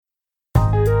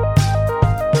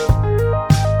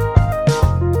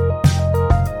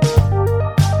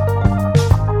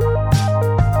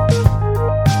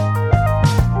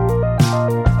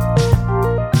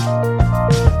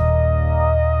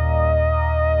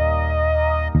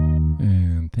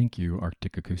Thank you,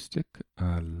 Arctic Acoustic.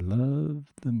 I love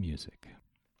the music.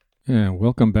 Yeah,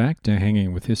 welcome back to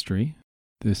Hanging with History.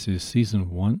 This is Season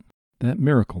 1, That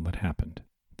Miracle That Happened,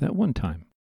 That One Time.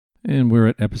 And we're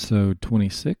at Episode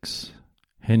 26,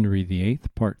 Henry VIII,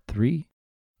 Part 3,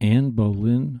 Anne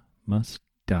Boleyn Must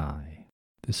Die.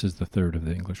 This is the third of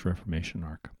the English Reformation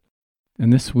arc.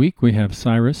 And this week we have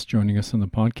Cyrus joining us on the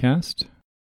podcast.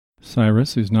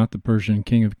 Cyrus is not the Persian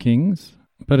King of Kings,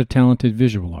 but a talented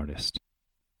visual artist.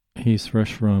 He's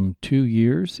fresh from 2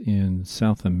 years in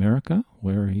South America,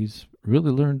 where he's really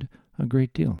learned a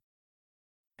great deal.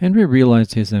 Henry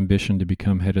realized his ambition to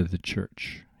become head of the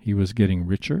church. He was getting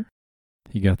richer.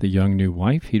 He got the young new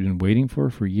wife he'd been waiting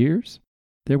for years.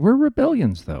 There were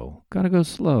rebellions, though. Gotta go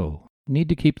slow. Need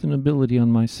to keep the nobility on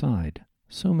my side.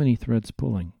 So many threads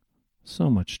pulling. So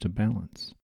much to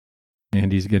balance.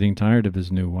 And he's getting tired of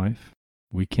his new wife.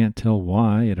 We can't tell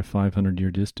why at a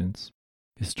 500-year distance.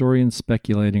 Historians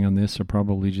speculating on this are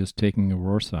probably just taking a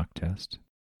Rorschach test.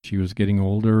 She was getting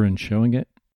older and showing it.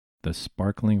 The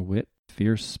sparkling wit,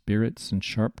 fierce spirits, and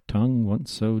sharp tongue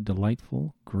once so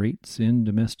delightful, grates in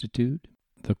domesticitude.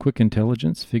 The quick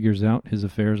intelligence figures out his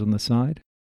affairs on the side.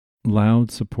 Loud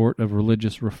support of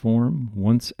religious reform,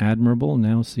 once admirable,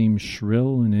 now seems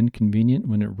shrill and inconvenient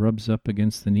when it rubs up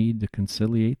against the need to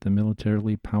conciliate the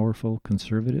militarily powerful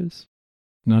conservatives.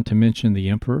 Not to mention the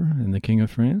Emperor and the King of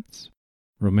France.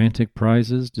 Romantic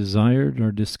prizes desired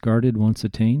or discarded once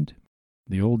attained.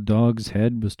 The old dog's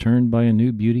head was turned by a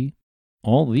new beauty.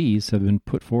 All these have been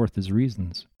put forth as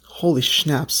reasons. Holy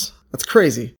schnapps. That's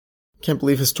crazy. Can't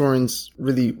believe historians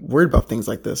really worried about things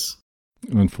like this.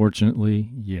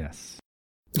 Unfortunately, yes.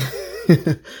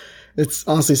 It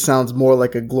honestly sounds more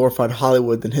like a glorified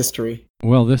Hollywood than history.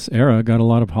 Well, this era got a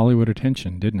lot of Hollywood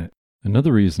attention, didn't it?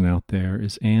 Another reason out there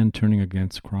is Anne turning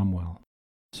against Cromwell.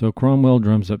 So Cromwell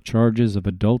drums up charges of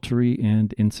adultery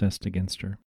and incest against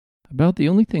her. About the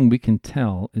only thing we can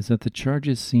tell is that the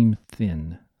charges seem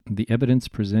thin. The evidence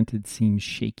presented seems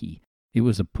shaky. It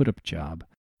was a put-up job,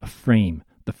 a frame.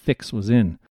 The fix was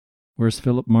in. Where's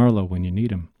Philip Marlowe when you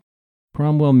need him?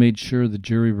 Cromwell made sure the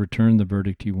jury returned the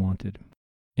verdict he wanted.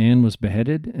 Anne was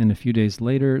beheaded, and a few days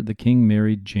later, the king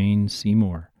married Jane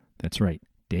Seymour. That's right,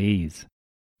 days.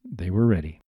 They were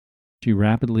ready. She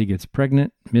rapidly gets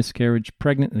pregnant, miscarriage,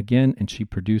 pregnant again, and she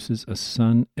produces a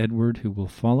son, Edward, who will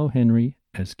follow Henry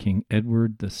as King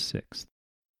Edward VI.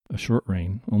 A short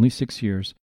reign, only 6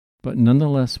 years, but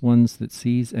nonetheless ones that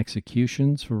sees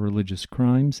executions for religious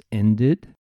crimes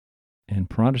ended,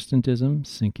 and Protestantism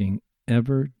sinking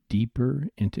ever deeper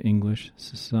into English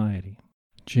society.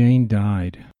 Jane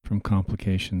died from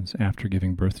complications after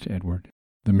giving birth to Edward.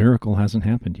 The miracle hasn't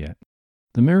happened yet.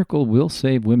 The miracle will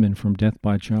save women from death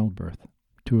by childbirth,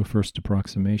 to a first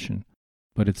approximation,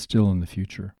 but it's still in the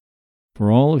future. For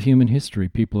all of human history,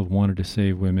 people have wanted to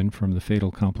save women from the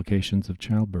fatal complications of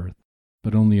childbirth,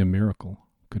 but only a miracle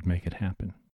could make it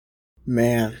happen.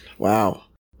 Man, wow.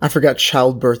 I forgot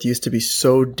childbirth used to be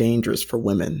so dangerous for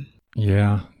women.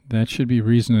 Yeah, that should be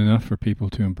reason enough for people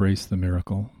to embrace the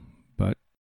miracle. But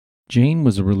Jane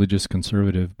was a religious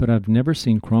conservative, but I've never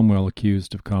seen Cromwell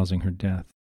accused of causing her death.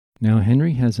 Now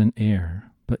Henry has an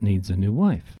heir, but needs a new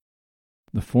wife.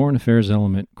 The foreign affairs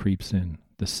element creeps in,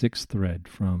 the sixth thread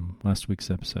from last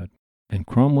week's episode. And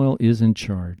Cromwell is in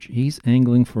charge. He's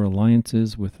angling for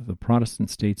alliances with the Protestant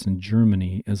states in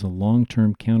Germany as a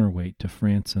long-term counterweight to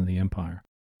France and the Empire,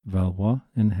 Valois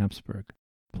and Habsburg.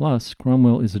 Plus,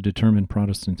 Cromwell is a determined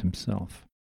Protestant himself.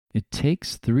 It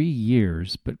takes 3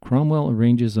 years, but Cromwell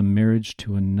arranges a marriage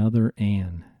to another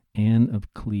Anne, Anne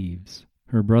of Cleves.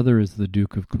 Her brother is the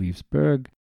Duke of Clevesburg,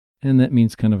 and that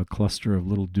means kind of a cluster of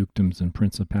little dukedoms and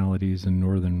principalities in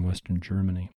northern and western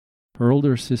Germany. Her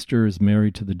older sister is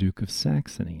married to the Duke of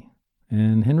Saxony,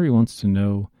 and Henry wants to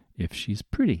know if she's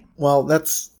pretty. Well,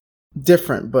 that's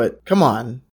different, but come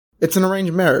on. It's an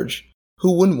arranged marriage.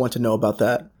 Who wouldn't want to know about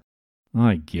that?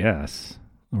 I guess.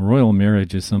 A royal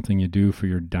marriage is something you do for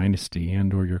your dynasty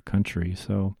and or your country,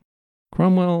 so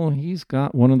Cromwell, he's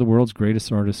got one of the world's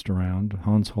greatest artists around,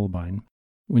 Hans Holbein.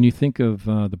 When you think of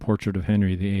the portrait of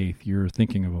Henry VIII, you're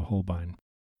thinking of a Holbein.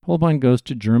 Holbein goes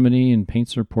to Germany and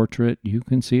paints her portrait. You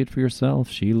can see it for yourself.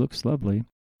 She looks lovely.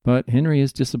 But Henry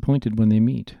is disappointed when they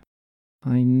meet.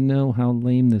 I know how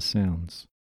lame this sounds.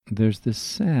 There's this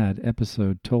sad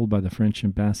episode told by the French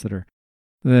ambassador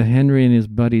that Henry and his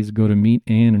buddies go to meet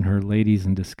Anne and her ladies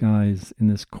in disguise in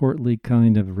this courtly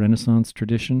kind of Renaissance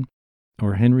tradition.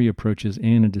 Or Henry approaches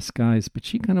Anne in disguise, but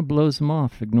she kind of blows him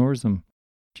off, ignores him.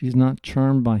 She's not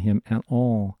charmed by him at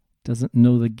all, doesn't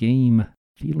know the game.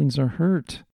 Feelings are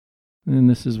hurt. And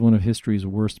this is one of history's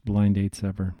worst blind dates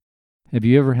ever. Have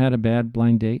you ever had a bad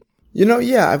blind date?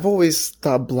 Yeah, I've always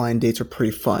thought blind dates were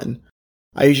pretty fun.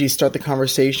 I usually start the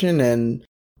conversation and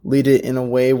lead it in a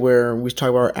way where we talk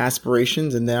about our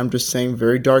aspirations, and then I'm just saying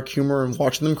very dark humor and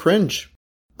watching them cringe.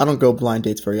 I don't go blind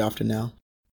dates very often now.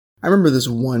 I remember this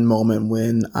one moment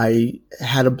when I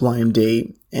had a blind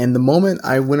date, and the moment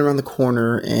I went around the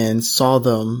corner and saw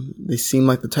them, they seemed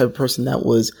like the type of person that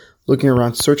was looking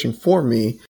around searching for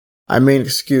me. I made an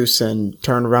excuse and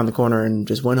turned around the corner and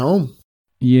just went home.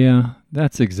 Yeah,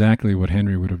 that's exactly what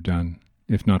Henry would have done,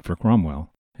 if not for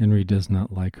Cromwell. Henry does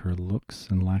not like her looks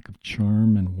and lack of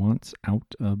charm and wants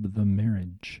out of the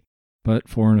marriage. But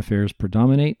foreign affairs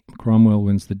predominate, Cromwell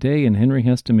wins the day, and Henry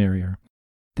has to marry her.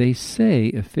 They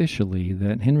say officially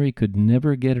that Henry could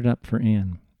never get it up for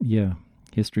Anne. Yeah,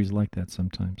 history's like that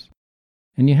sometimes.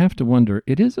 And you have to wonder,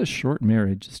 it is a short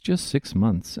marriage. It's just 6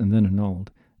 months and then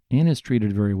annulled. Anne is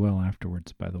treated very well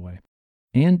afterwards, by the way.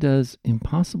 Anne does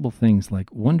impossible things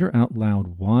like wonder out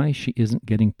loud why she isn't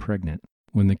getting pregnant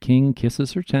when the king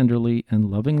kisses her tenderly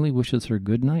and lovingly wishes her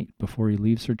good night before he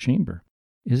leaves her chamber.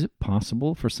 Is it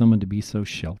possible for someone to be so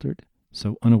sheltered,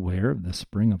 so unaware of the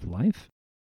spring of life?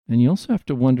 And you also have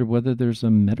to wonder whether there's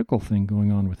a medical thing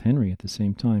going on with Henry at the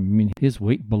same time. I mean, his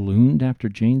weight ballooned after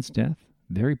Jane's death,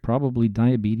 very probably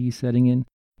diabetes setting in,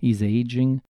 he's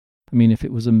aging. I mean, if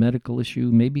it was a medical issue,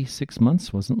 maybe 6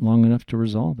 months wasn't long enough to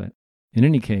resolve it. In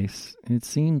any case, it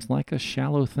seems like a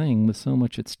shallow thing with so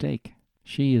much at stake.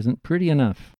 She isn't pretty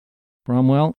enough.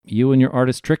 Cromwell, you and your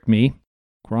artist tricked me.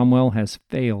 Cromwell has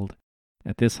failed.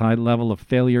 At this high level of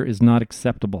failure is not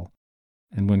acceptable.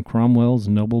 And when Cromwell's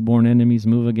noble-born enemies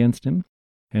move against him,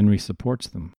 Henry supports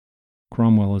them.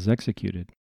 Cromwell is executed.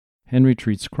 Henry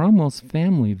treats Cromwell's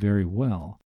family very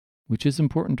well, which is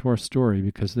important to our story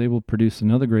because they will produce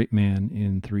another great man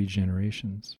in 3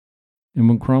 generations. And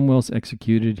when Cromwell's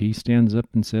executed, he stands up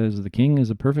and says, "The king has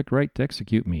a perfect right to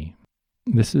execute me."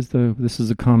 This is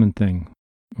a common thing.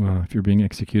 If you're being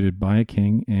executed by a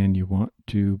king and you want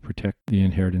to protect the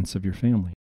inheritance of your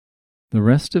family. The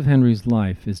rest of Henry's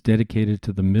life is dedicated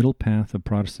to the middle path of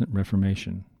Protestant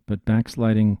Reformation, but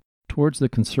backsliding towards the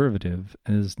conservative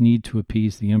as need to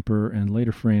appease the emperor and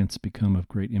later France become of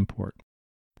great import.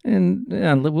 And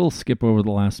we'll skip over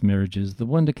the last marriages. The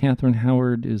one to Catherine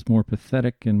Howard is more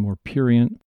pathetic and more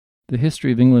prurient. The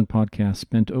History of England podcast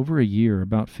spent over a year,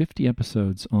 about 50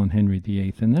 episodes on Henry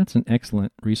VIII, and that's an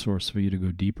excellent resource for you to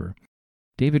go deeper.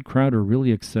 David Crowder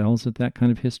really excels at that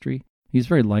kind of history. He's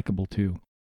very likable, too.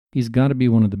 He's got to be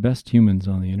one of the best humans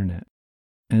on the internet.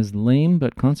 As lame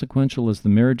but consequential as the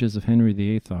marriages of Henry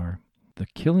VIII are, the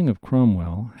killing of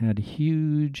Cromwell had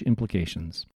huge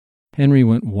implications. Henry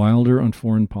went wilder on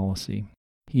foreign policy.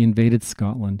 He invaded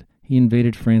Scotland. He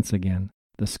invaded France again.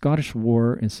 The Scottish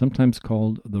War is sometimes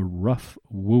called the Rough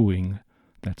Wooing.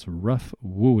 That's rough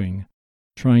wooing,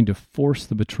 trying to force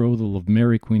the betrothal of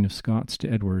Mary, Queen of Scots,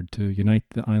 to Edward to unite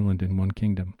the island in one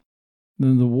kingdom.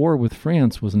 Then the war with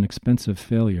France was an expensive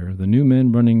failure. The new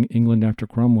men running England after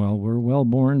Cromwell were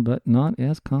well-born but not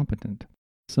as competent,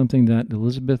 something that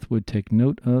Elizabeth would take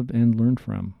note of and learn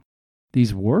from.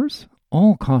 These wars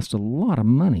all cost a lot of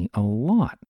money, a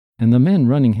lot. And the men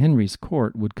running Henry's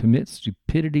court would commit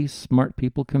stupidity smart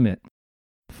people commit.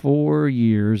 4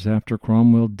 years after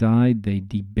Cromwell died, they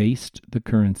debased the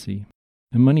currency.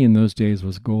 And money in those days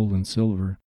was gold and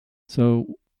silver.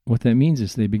 So what that means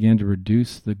is they began to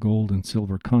reduce the gold and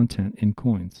silver content in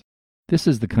coins. This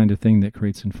is the kind of thing that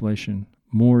creates inflation,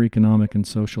 more economic and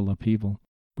social upheaval.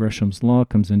 Gresham's law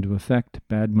comes into effect.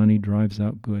 Bad money drives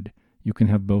out good. You can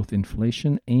have both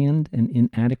inflation and an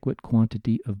inadequate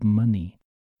quantity of money.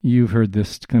 You've heard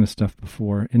this kind of stuff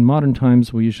before. In modern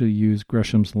times, we usually use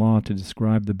Gresham's law to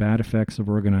describe the bad effects of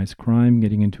organized crime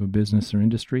getting into a business or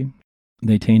industry.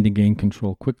 They tend to gain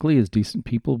control quickly as decent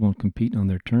people won't compete on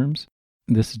their terms.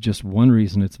 This is just one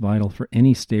reason it's vital for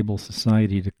any stable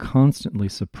society to constantly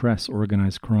suppress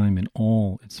organized crime in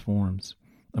all its forms,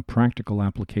 a practical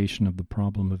application of the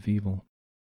problem of evil.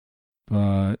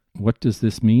 But what does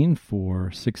this mean for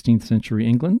 16th century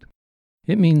England?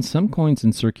 It means some coins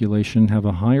in circulation have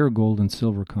a higher gold and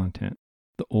silver content,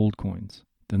 the old coins,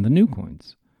 than the new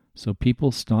coins. So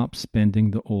people stop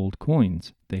spending the old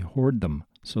coins. They hoard them,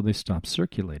 so they stop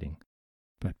circulating.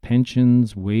 But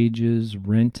pensions, wages,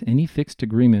 rent, any fixed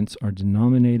agreements are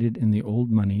denominated in the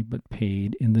old money but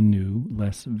paid in the new,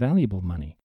 less valuable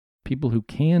money. People who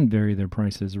can vary their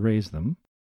prices raise them,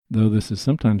 though this is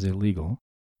sometimes illegal.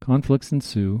 Conflicts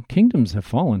ensue. Kingdoms have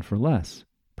fallen for less.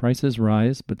 Prices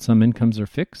rise, but some incomes are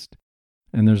fixed,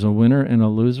 and there's a winner and a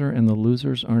loser, and the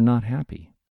losers are not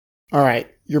happy. All right,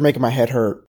 you're making my head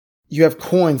hurt. You have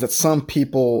coins that some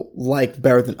people like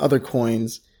better than other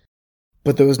coins,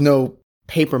 but there was no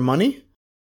paper money?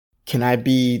 Can I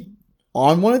be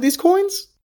on one of these coins?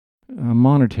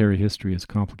 Monetary history is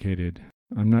complicated.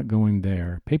 I'm not going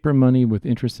there. Paper money, with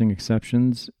interesting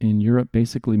exceptions, in Europe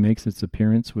basically makes its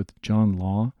appearance with John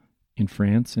Law in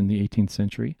France in the 18th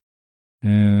century.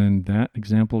 And that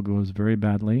example goes very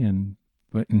badly.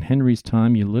 But in Henry's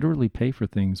time, you literally pay for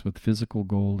things with physical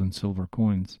gold and silver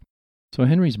coins. So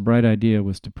Henry's bright idea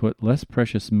was to put less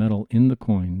precious metal in the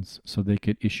coins so they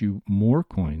could issue more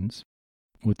coins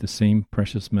with the same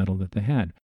precious metal that they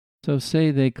had. So say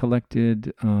they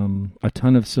collected a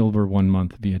ton of silver one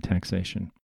month via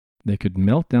taxation. They could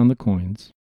melt down the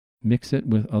coins, mix it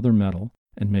with other metal,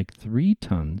 and make 3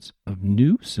 tons of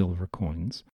new silver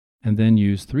coins, and then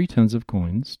use 3 tons of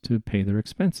coins to pay their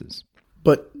expenses.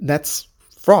 But that's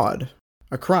fraud,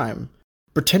 a crime.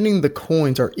 Pretending the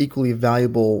coins are equally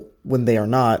valuable when they are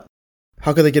not,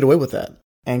 how could they get away with that?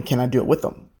 And can I do it with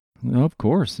them? Of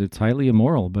course, it's highly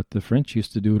immoral, but the French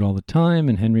used to do it all the time,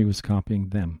 and Henry was copying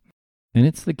them. And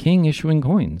it's the king issuing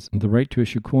coins. The right to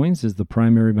issue coins is the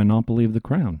primary monopoly of the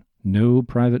crown. No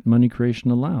private money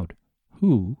creation allowed.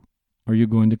 Who are you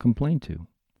going to complain to?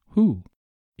 Who?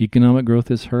 Economic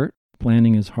growth is hurt,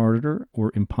 planning is harder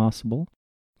or impossible.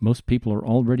 Most people are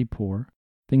already poor.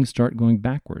 Things start going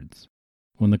backwards.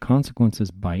 When the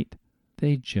consequences bite,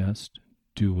 they just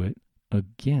do it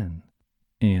again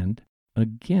and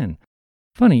again.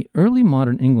 Funny, early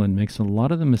modern England makes a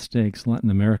lot of the mistakes Latin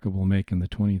America will make in the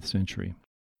 20th century.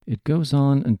 It goes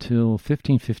on until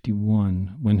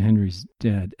 1551, when Henry's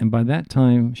dead, and by that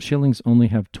time, shillings only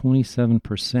have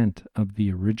 27% of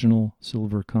the original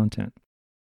silver content.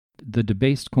 The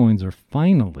debased coins are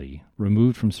finally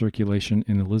removed from circulation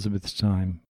in Elizabeth's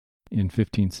time in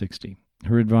 1560.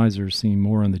 Her advisors seem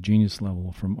more on the genius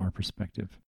level from our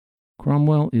perspective.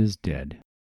 Cromwell is dead.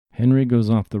 Henry goes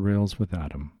off the rails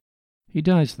without him. He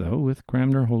dies, though, with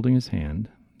Cranmer holding his hand.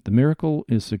 The miracle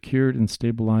is secured and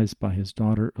stabilized by his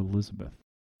daughter Elizabeth.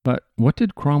 But what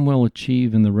did Cromwell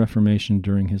achieve in the Reformation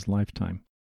during his lifetime?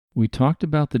 We talked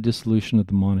about the dissolution of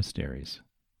the monasteries.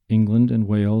 England and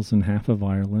Wales and half of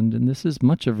Ireland, and this is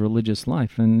much of religious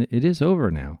life, and it is over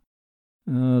now.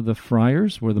 The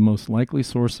friars were the most likely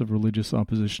source of religious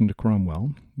opposition to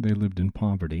Cromwell. They lived in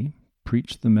poverty,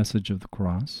 preached the message of the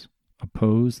cross,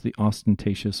 opposed the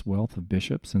ostentatious wealth of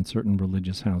bishops and certain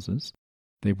religious houses.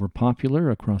 They were popular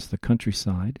across the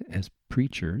countryside as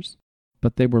preachers,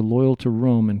 but they were loyal to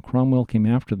Rome, and Cromwell came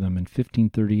after them in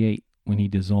 1538 when he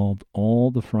dissolved all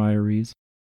the friaries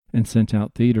and sent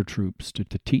out theater troops to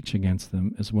teach against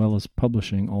them, as well as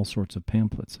publishing all sorts of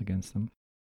pamphlets against them.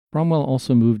 Cromwell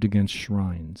also moved against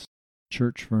shrines,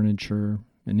 church furniture,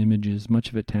 and images, much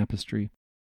of it tapestry.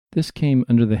 This came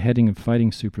under the heading of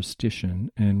fighting superstition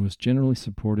and was generally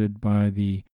supported by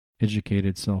the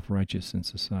educated self-righteous in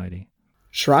society.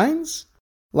 Shrines?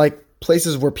 Like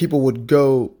places where people would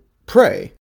go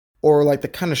pray? Or like the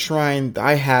kind of shrine that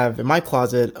I have in my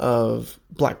closet of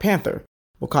Black Panther,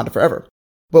 Wakanda Forever.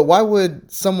 But why would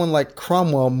someone like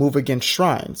Cromwell move against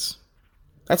shrines?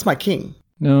 That's my king.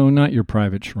 No, not your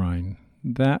private shrine.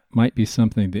 That might be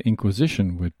something the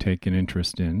Inquisition would take an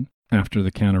interest in after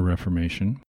the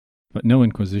Counter-Reformation, but no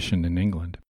Inquisition in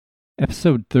England.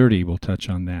 Episode 30 will touch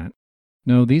on that.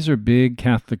 No, these are big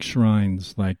Catholic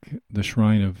shrines like the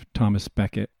shrine of Thomas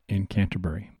Becket in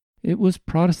Canterbury. It was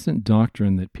Protestant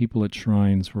doctrine that people at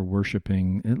shrines were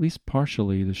worshipping, at least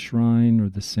partially, the shrine or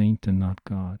the saint and not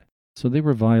God. So they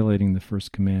were violating the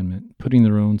first commandment, putting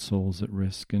their own souls at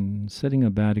risk, and setting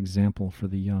a bad example for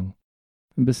the young.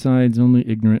 And besides, only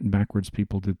ignorant and backwards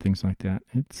people did things like that.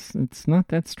 It's not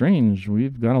that strange.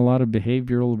 We've got a lot of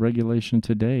behavioral regulation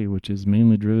today, which is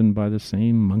mainly driven by the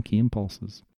same monkey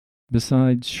impulses.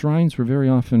 Besides, shrines were very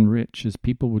often rich, as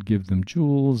people would give them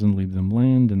jewels and leave them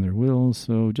land in their wills,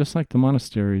 so just like the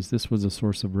monasteries, this was a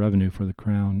source of revenue for the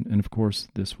crown, and of course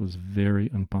this was very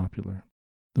unpopular.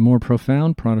 The more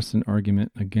profound Protestant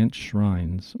argument against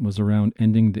shrines was around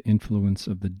ending the influence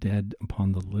of the dead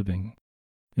upon the living,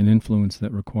 an influence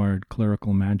that required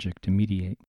clerical magic to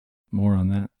mediate. More on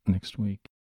that next week.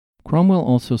 Cromwell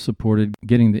also supported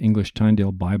getting the English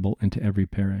Tyndale Bible into every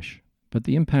parish, but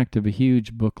the impact of a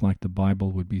huge book like the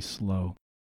Bible would be slow.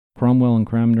 Cromwell and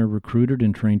Cranmer recruited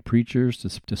and trained preachers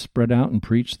to spread out and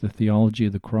preach the theology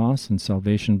of the cross and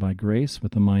salvation by grace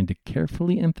with a mind to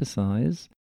carefully emphasize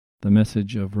the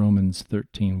message of Romans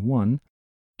 13:1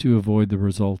 to avoid the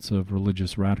results of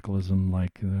religious radicalism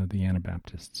like the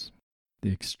Anabaptists,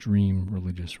 the extreme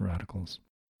religious radicals.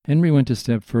 Henry went a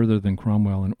step further than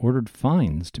Cromwell and ordered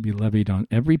fines to be levied on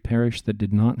every parish that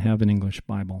did not have an English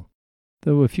Bible.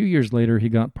 Though a few years later he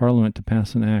got Parliament to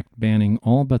pass an act banning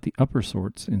all but the upper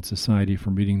sorts in society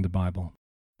from reading the Bible.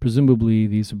 Presumably,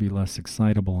 these would be less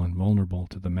excitable and vulnerable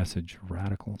to the message of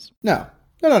radicals. No,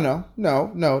 it's not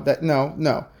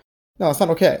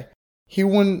okay. He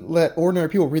wouldn't let ordinary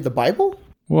people read the Bible?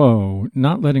 Whoa,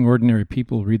 not letting ordinary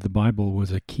people read the Bible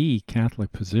was a key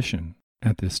Catholic position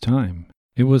at this time.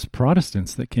 It was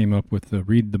Protestants that came up with the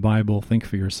read the Bible, think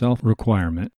for yourself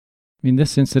requirement. I mean,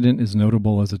 this incident is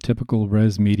notable as a typical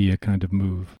res media kind of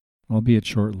move, albeit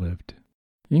short-lived.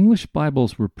 English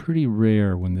Bibles were pretty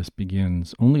rare when this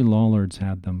begins. Only Lollards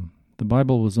had them. The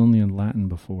Bible was only in Latin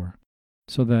before,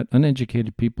 so that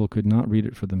uneducated people could not read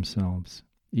it for themselves,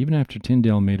 even after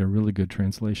Tyndale made a really good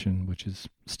translation, which is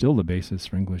still the basis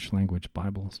for English-language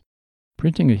Bibles.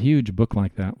 Printing a huge book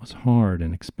like that was hard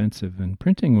and expensive, and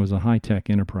printing was a high-tech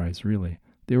enterprise, really.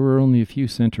 There were only a few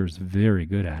centers very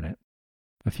good at it.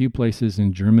 A few places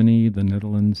in Germany, the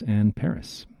Netherlands, and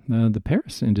Paris. The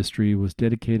Paris industry was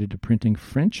dedicated to printing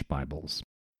French Bibles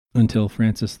until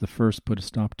Francis I put a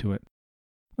stop to it.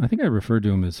 I think I referred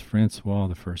to him as Francois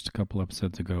I a couple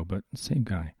episodes ago, but same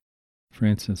guy.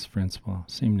 Francois,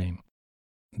 same name.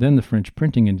 Then the French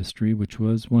printing industry, which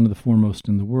was one of the foremost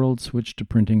in the world, switched to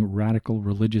printing radical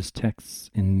religious texts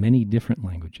in many different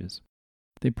languages.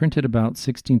 They printed about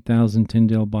 16,000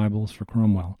 Tyndale Bibles for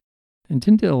Cromwell. And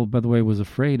Tyndale, by the way, was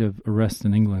afraid of arrest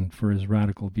in England for his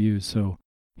radical views, so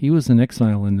he was in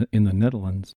exile in the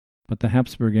Netherlands, but the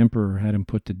Habsburg Emperor had him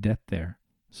put to death there,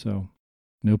 so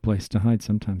no place to hide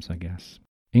sometimes, I guess.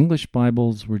 English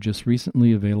Bibles were just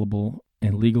recently available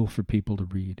and legal for people to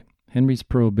read. Henry's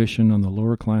prohibition on the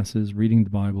lower classes reading the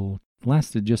Bible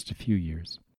lasted just a few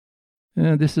years.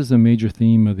 This is a major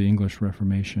theme of the English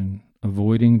Reformation,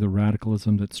 avoiding the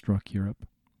radicalism that struck Europe,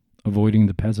 avoiding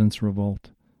the Peasants'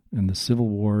 Revolt, and the civil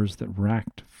wars that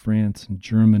racked France and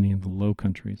Germany and the Low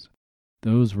Countries.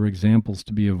 Those were examples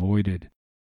to be avoided.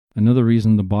 Another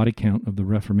reason the body count of the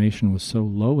Reformation was so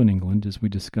low in England, as we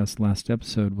discussed last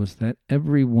episode, was that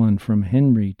everyone from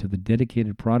Henry to the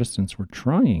dedicated Protestants were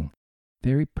trying,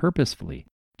 very purposefully,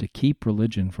 to keep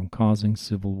religion from causing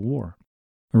civil war.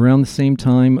 Around the same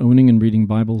time, owning and reading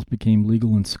Bibles became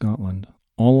legal in Scotland.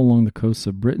 All along the coasts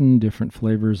of Britain, different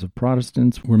flavors of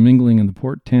Protestants were mingling in the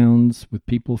port towns with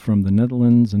people from the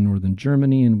Netherlands and northern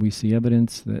Germany, and we see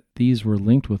evidence that these were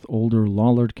linked with older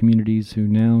Lollard communities who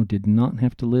now did not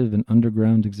have to live an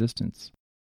underground existence.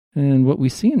 And what we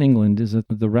see in England is that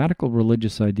the radical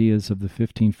religious ideas of the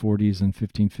 1540s and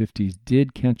 1550s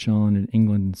did catch on in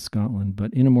England and Scotland,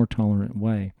 but in a more tolerant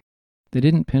way. They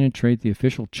didn't penetrate the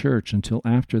official church until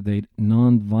after they'd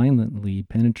non-violently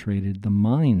penetrated the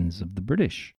minds of the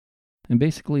British. And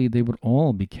basically, they would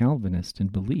all be Calvinist in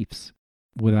beliefs,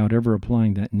 without ever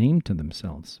applying that name to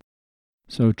themselves.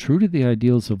 So, true to the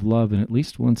ideals of love in at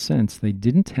least one sense, they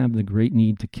didn't have the great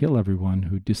need to kill everyone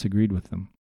who disagreed with them.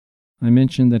 I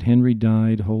mentioned that Henry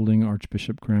died holding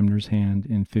Archbishop Cranmer's hand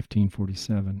in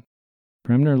 1547.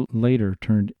 Cranmer later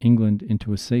turned England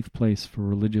into a safe place for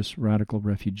religious radical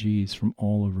refugees from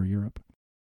all over Europe,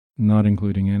 not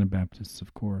including Anabaptists,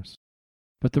 of course.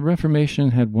 But the Reformation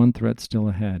had one threat still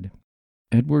ahead.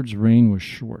 Edward's reign was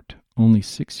short, only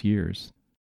 6 years.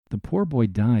 The poor boy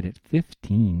died at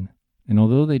 15, and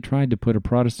although they tried to put a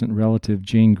Protestant relative,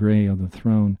 Jane Grey, on the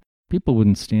throne, people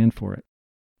wouldn't stand for it.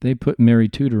 They put Mary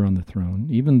Tudor on the throne,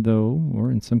 even though, or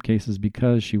in some cases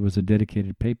because, she was a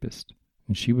dedicated papist.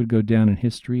 And she would go down in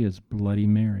history as Bloody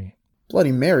Mary.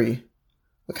 Bloody Mary?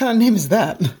 What kind of name is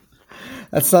that?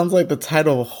 That sounds like the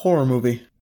title of a horror movie.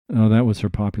 Oh, that was her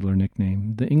popular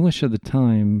nickname. The English of the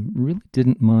time really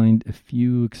didn't mind a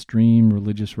few extreme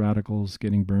religious radicals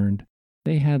getting burned.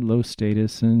 They had low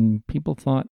status, and people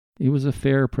thought it was a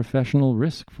fair professional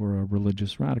risk for a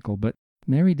religious radical. But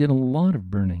Mary did a lot of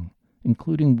burning,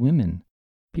 including women,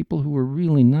 people who were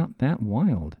really not that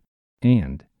wild.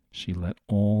 And she let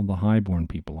all the highborn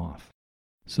people off.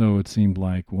 So it seemed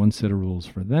like one set of rules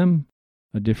for them,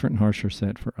 a different, harsher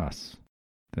set for us.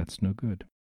 That's no good.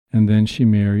 And then she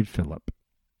married Philip,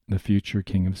 the future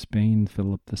King of Spain,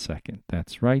 Philip II.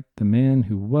 That's right, the man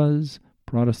who was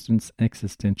Protestants'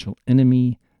 existential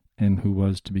enemy and who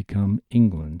was to become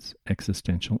England's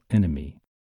existential enemy.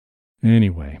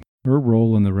 Anyway, her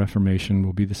role in the Reformation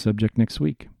will be the subject next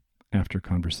week, after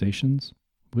Conversations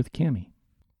with Cammie.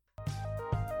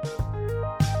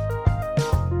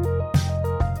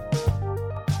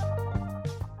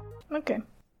 Okay,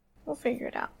 we'll figure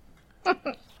it out.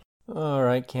 All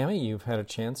right, Cammie, you've had a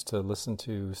chance to listen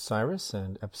to Cyrus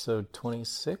and episode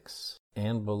 26,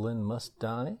 Anne Boleyn Must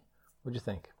Die. What'd you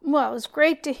think? Well, it was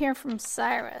great to hear from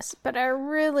Cyrus, but I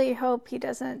really hope he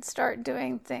doesn't start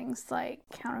doing things like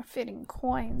counterfeiting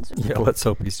coins. Yeah, let's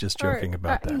hope he's just joking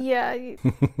about that. Yeah,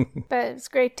 but it's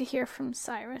great to hear from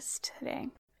Cyrus today.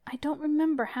 I don't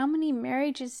remember. How many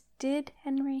marriages did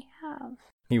Henry have?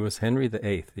 He was Henry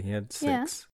VIII. He had 6. Yeah,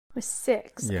 it was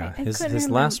 6. Yeah, I his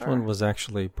couldn't last remember. one was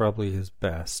actually probably his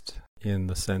best, in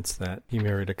the sense that he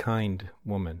married a kind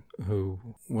woman who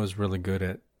was really good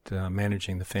at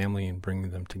managing the family and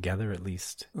bringing them together, at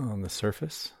least on the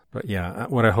surface. But yeah,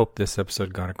 what I hope this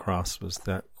episode got across was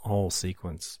that whole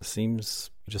sequence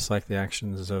seems just like the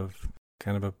actions of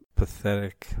kind of a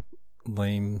pathetic,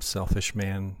 lame, selfish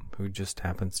man who just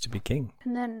happens to be king.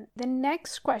 And then the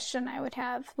next question I would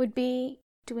have would be,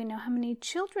 do we know how many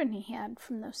children he had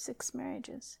from those 6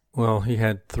 marriages? Well, he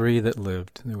had 3 that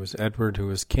lived. There was Edward, who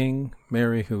was king,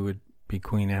 Mary, who would be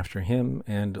queen after him,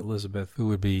 and Elizabeth, who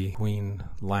would be queen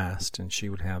last, and she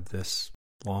would have this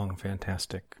long,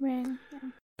 fantastic reign.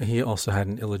 Yeah. He also had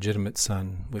an illegitimate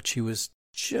son, which he was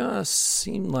just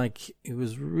seemed like he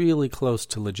was really close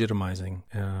to legitimizing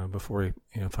before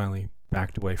he finally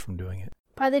backed away from doing it.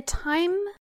 By the time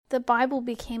the Bible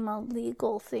became a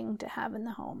legal thing to have in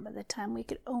the home, by the time we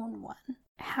could own one,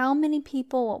 how many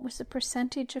people, what was the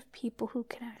percentage of people who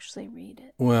could actually read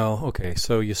it? Well, okay,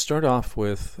 so you start off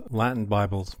with Latin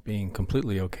Bibles being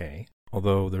completely okay,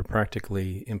 although they're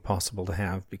practically impossible to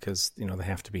have because, they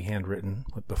have to be handwritten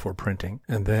before printing.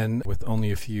 And then with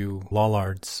only a few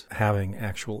Lollards having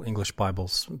actual English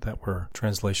Bibles that were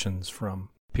translations from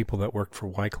people that worked for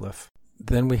Wycliffe.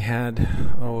 Then we had,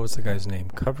 what was the guy's name?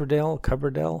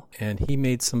 Coverdell. And he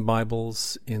made some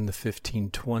Bibles in the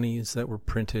 1520s that were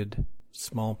printed,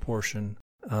 small portion.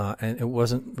 And it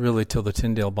wasn't really till the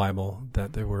Tyndale Bible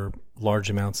that there were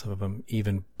large amounts of them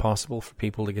even possible for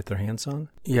people to get their hands on.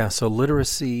 Yeah, so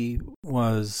literacy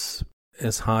was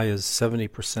as high as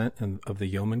 70% of the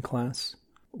yeoman class,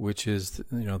 which is,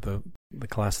 the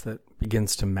class that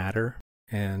begins to matter,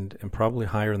 and probably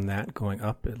higher than that going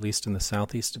up, at least in the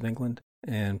southeast of England,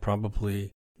 and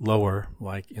probably lower,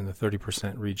 like in the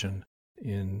 30% region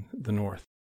in the north.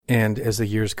 And as the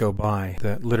years go by,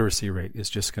 the literacy rate is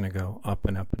just going to go up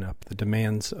and up and up. The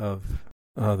demands of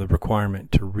the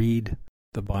requirement to read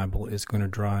the Bible is going to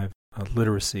drive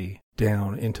literacy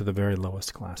down into the very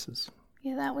lowest classes.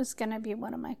 Yeah, that was going to be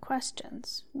one of my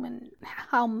questions.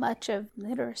 How much of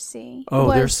literacy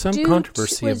there's some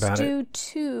controversy about it. Was due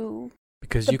to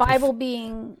because the Bible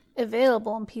being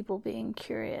available and people being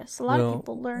curious. A lot of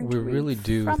people learn to read really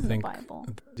from the Bible.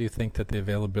 Do you think that the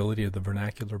availability of the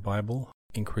vernacular Bible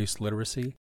increased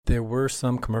literacy? There were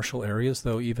some commercial areas,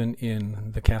 though, even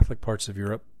in the Catholic parts of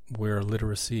Europe, where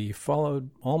literacy followed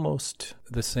almost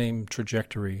the same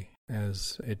trajectory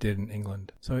as it did in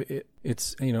England. So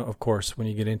it's, of course, when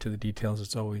you get into the details,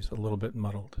 it's always a little bit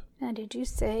muddled. Now, did you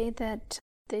say that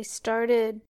they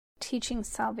started teaching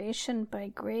salvation by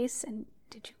grace, and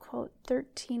did you quote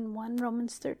 13:1,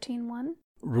 Romans 13:1?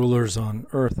 Rulers on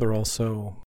earth are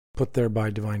also put there by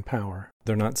divine power.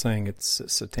 They're not saying it's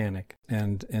satanic.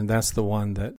 And that's the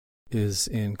one that is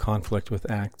in conflict with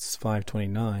Acts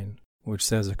 5:29, which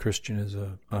says a Christian is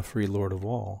a free lord of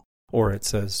all. Or it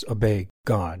says, obey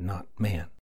God, not man.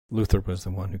 Luther was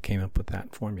the one who came up with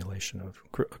that formulation of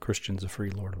a Christian's a free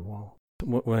lord of all.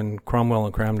 When Cromwell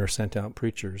and Cranmer sent out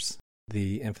preachers,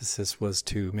 the emphasis was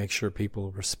to make sure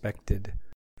people respected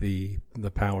the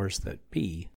powers that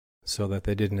be, so that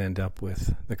they didn't end up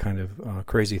with the kind of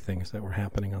crazy things that were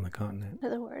happening on the continent. In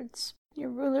other words, your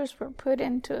rulers were put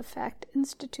into effect,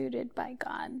 instituted by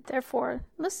God. Therefore,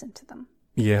 listen to them.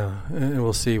 Yeah, and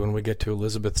we'll see when we get to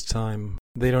Elizabeth's time.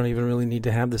 They don't even really need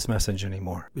to have this message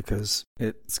anymore, because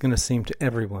it's going to seem to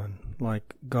everyone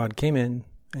like God came in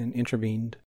and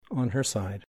intervened on her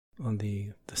side, on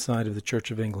the side of the Church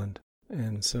of England.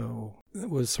 And so it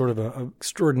was sort of an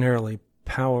extraordinarily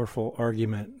powerful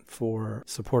argument for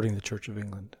supporting the Church of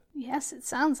England. Yes, it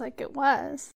sounds like it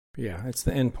was. Yeah, it's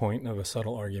the end point of a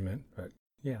subtle argument, but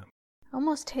yeah.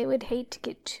 Almost would hate to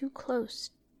get too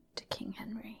close to King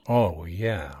Henry. Oh,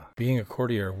 yeah. Being a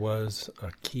courtier was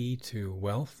a key to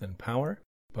wealth and power,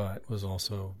 but was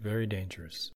also very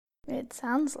dangerous. It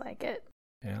sounds like it.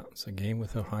 Yeah, it's a game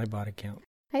with a high body count.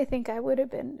 I think I would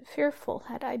have been fearful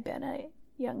had I been a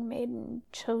young maiden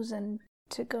chosen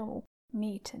to go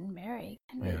meet and marry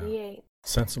Henry VIII.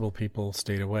 Sensible people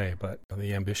stayed away, but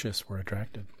the ambitious were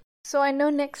attracted. So I know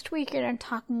next week you're going to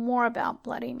talk more about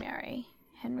Bloody Mary,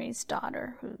 Henry's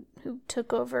daughter, who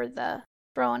took over the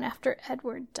throne after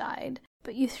Edward died.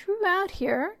 But you threw out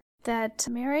here that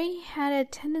Mary had a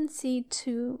tendency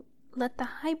to let the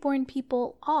highborn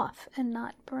people off and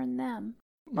not burn them.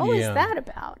 What was that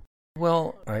about?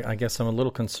 Well, I guess I'm a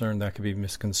little concerned that could be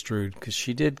misconstrued, because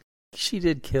she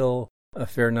did kill a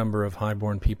fair number of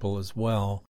highborn people as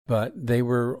well, but they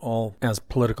were all as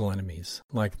political enemies.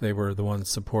 Like, they were the ones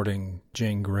supporting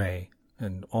Jane Grey,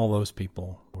 and all those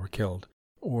people were killed.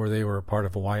 Or they were a part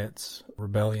of Wyatt's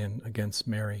rebellion against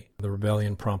Mary, the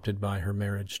rebellion prompted by her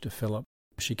marriage to Philip.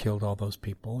 She killed all those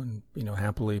people, and,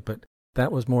 happily, but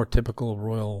that was more typical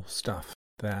royal stuff,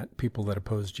 that people that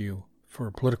opposed you for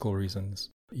political reasons,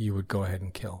 you would go ahead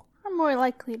and kill. Are more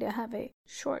likely to have a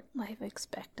short life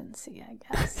expectancy, I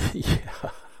guess.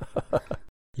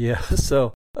 Yeah,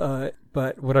 so,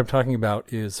 but what I'm talking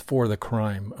about is for the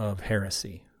crime of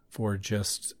heresy, for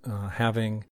just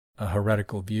having a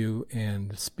heretical view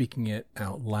and speaking it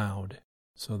out loud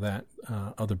so that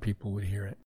other people would hear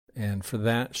it. And for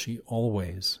that, she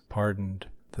always pardoned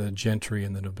the gentry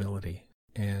and the nobility.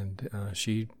 And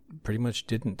she pretty much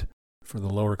didn't for the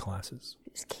lower classes.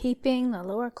 She's keeping the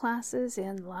lower classes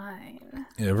in line.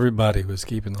 Everybody was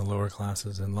keeping the lower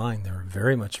classes in line. They were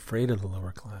very much afraid of the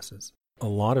lower classes. A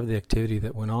lot of the activity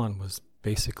that went on was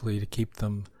basically to keep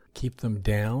them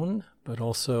down, but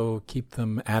also keep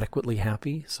them adequately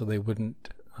happy so they wouldn't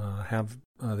have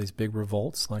these big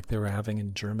revolts like they were having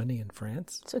in Germany and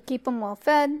France. So keep them well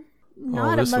fed.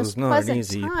 Not a most pleasant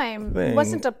time. It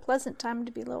wasn't a pleasant time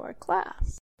to be lower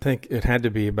class. I think it had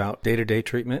to be about day-to-day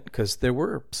treatment, because there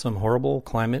were some horrible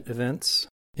climate events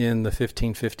in the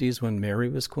 1550s when Mary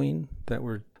was queen.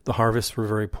 The harvests were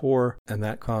very poor, and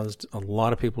that caused a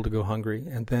lot of people to go hungry.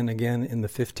 And then again in the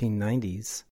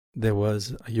 1590s, there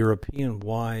was a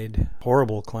European-wide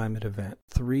horrible climate event,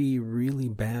 3 really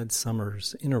bad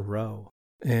summers in a row.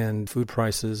 And food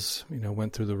prices,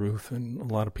 went through the roof, and a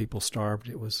lot of people starved.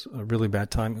 It was a really bad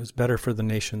time. It was better for the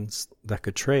nations that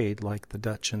could trade, like the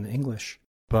Dutch and the English.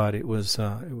 But it was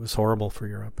horrible for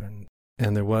Europe,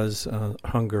 and there was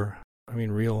hunger.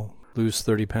 Real lose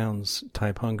 30 pounds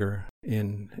type hunger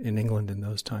in England in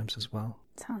those times as well.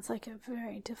 Sounds like a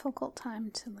very difficult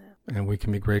time to live. And we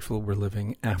can be grateful we're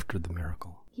living after the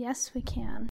miracle. Yes, we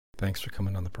can. Thanks for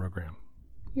coming on the program.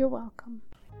 You're welcome.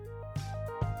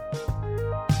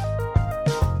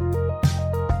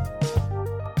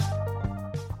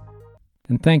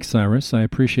 And thanks, Cyrus. I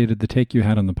appreciated the take you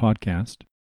had on the podcast,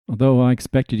 although I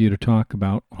expected you to talk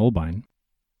about Holbein.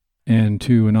 And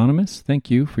to Anonymous,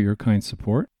 thank you for your kind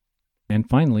support. And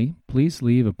finally, please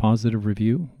leave a positive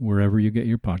review wherever you get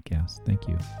your podcast. Thank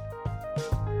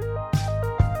you.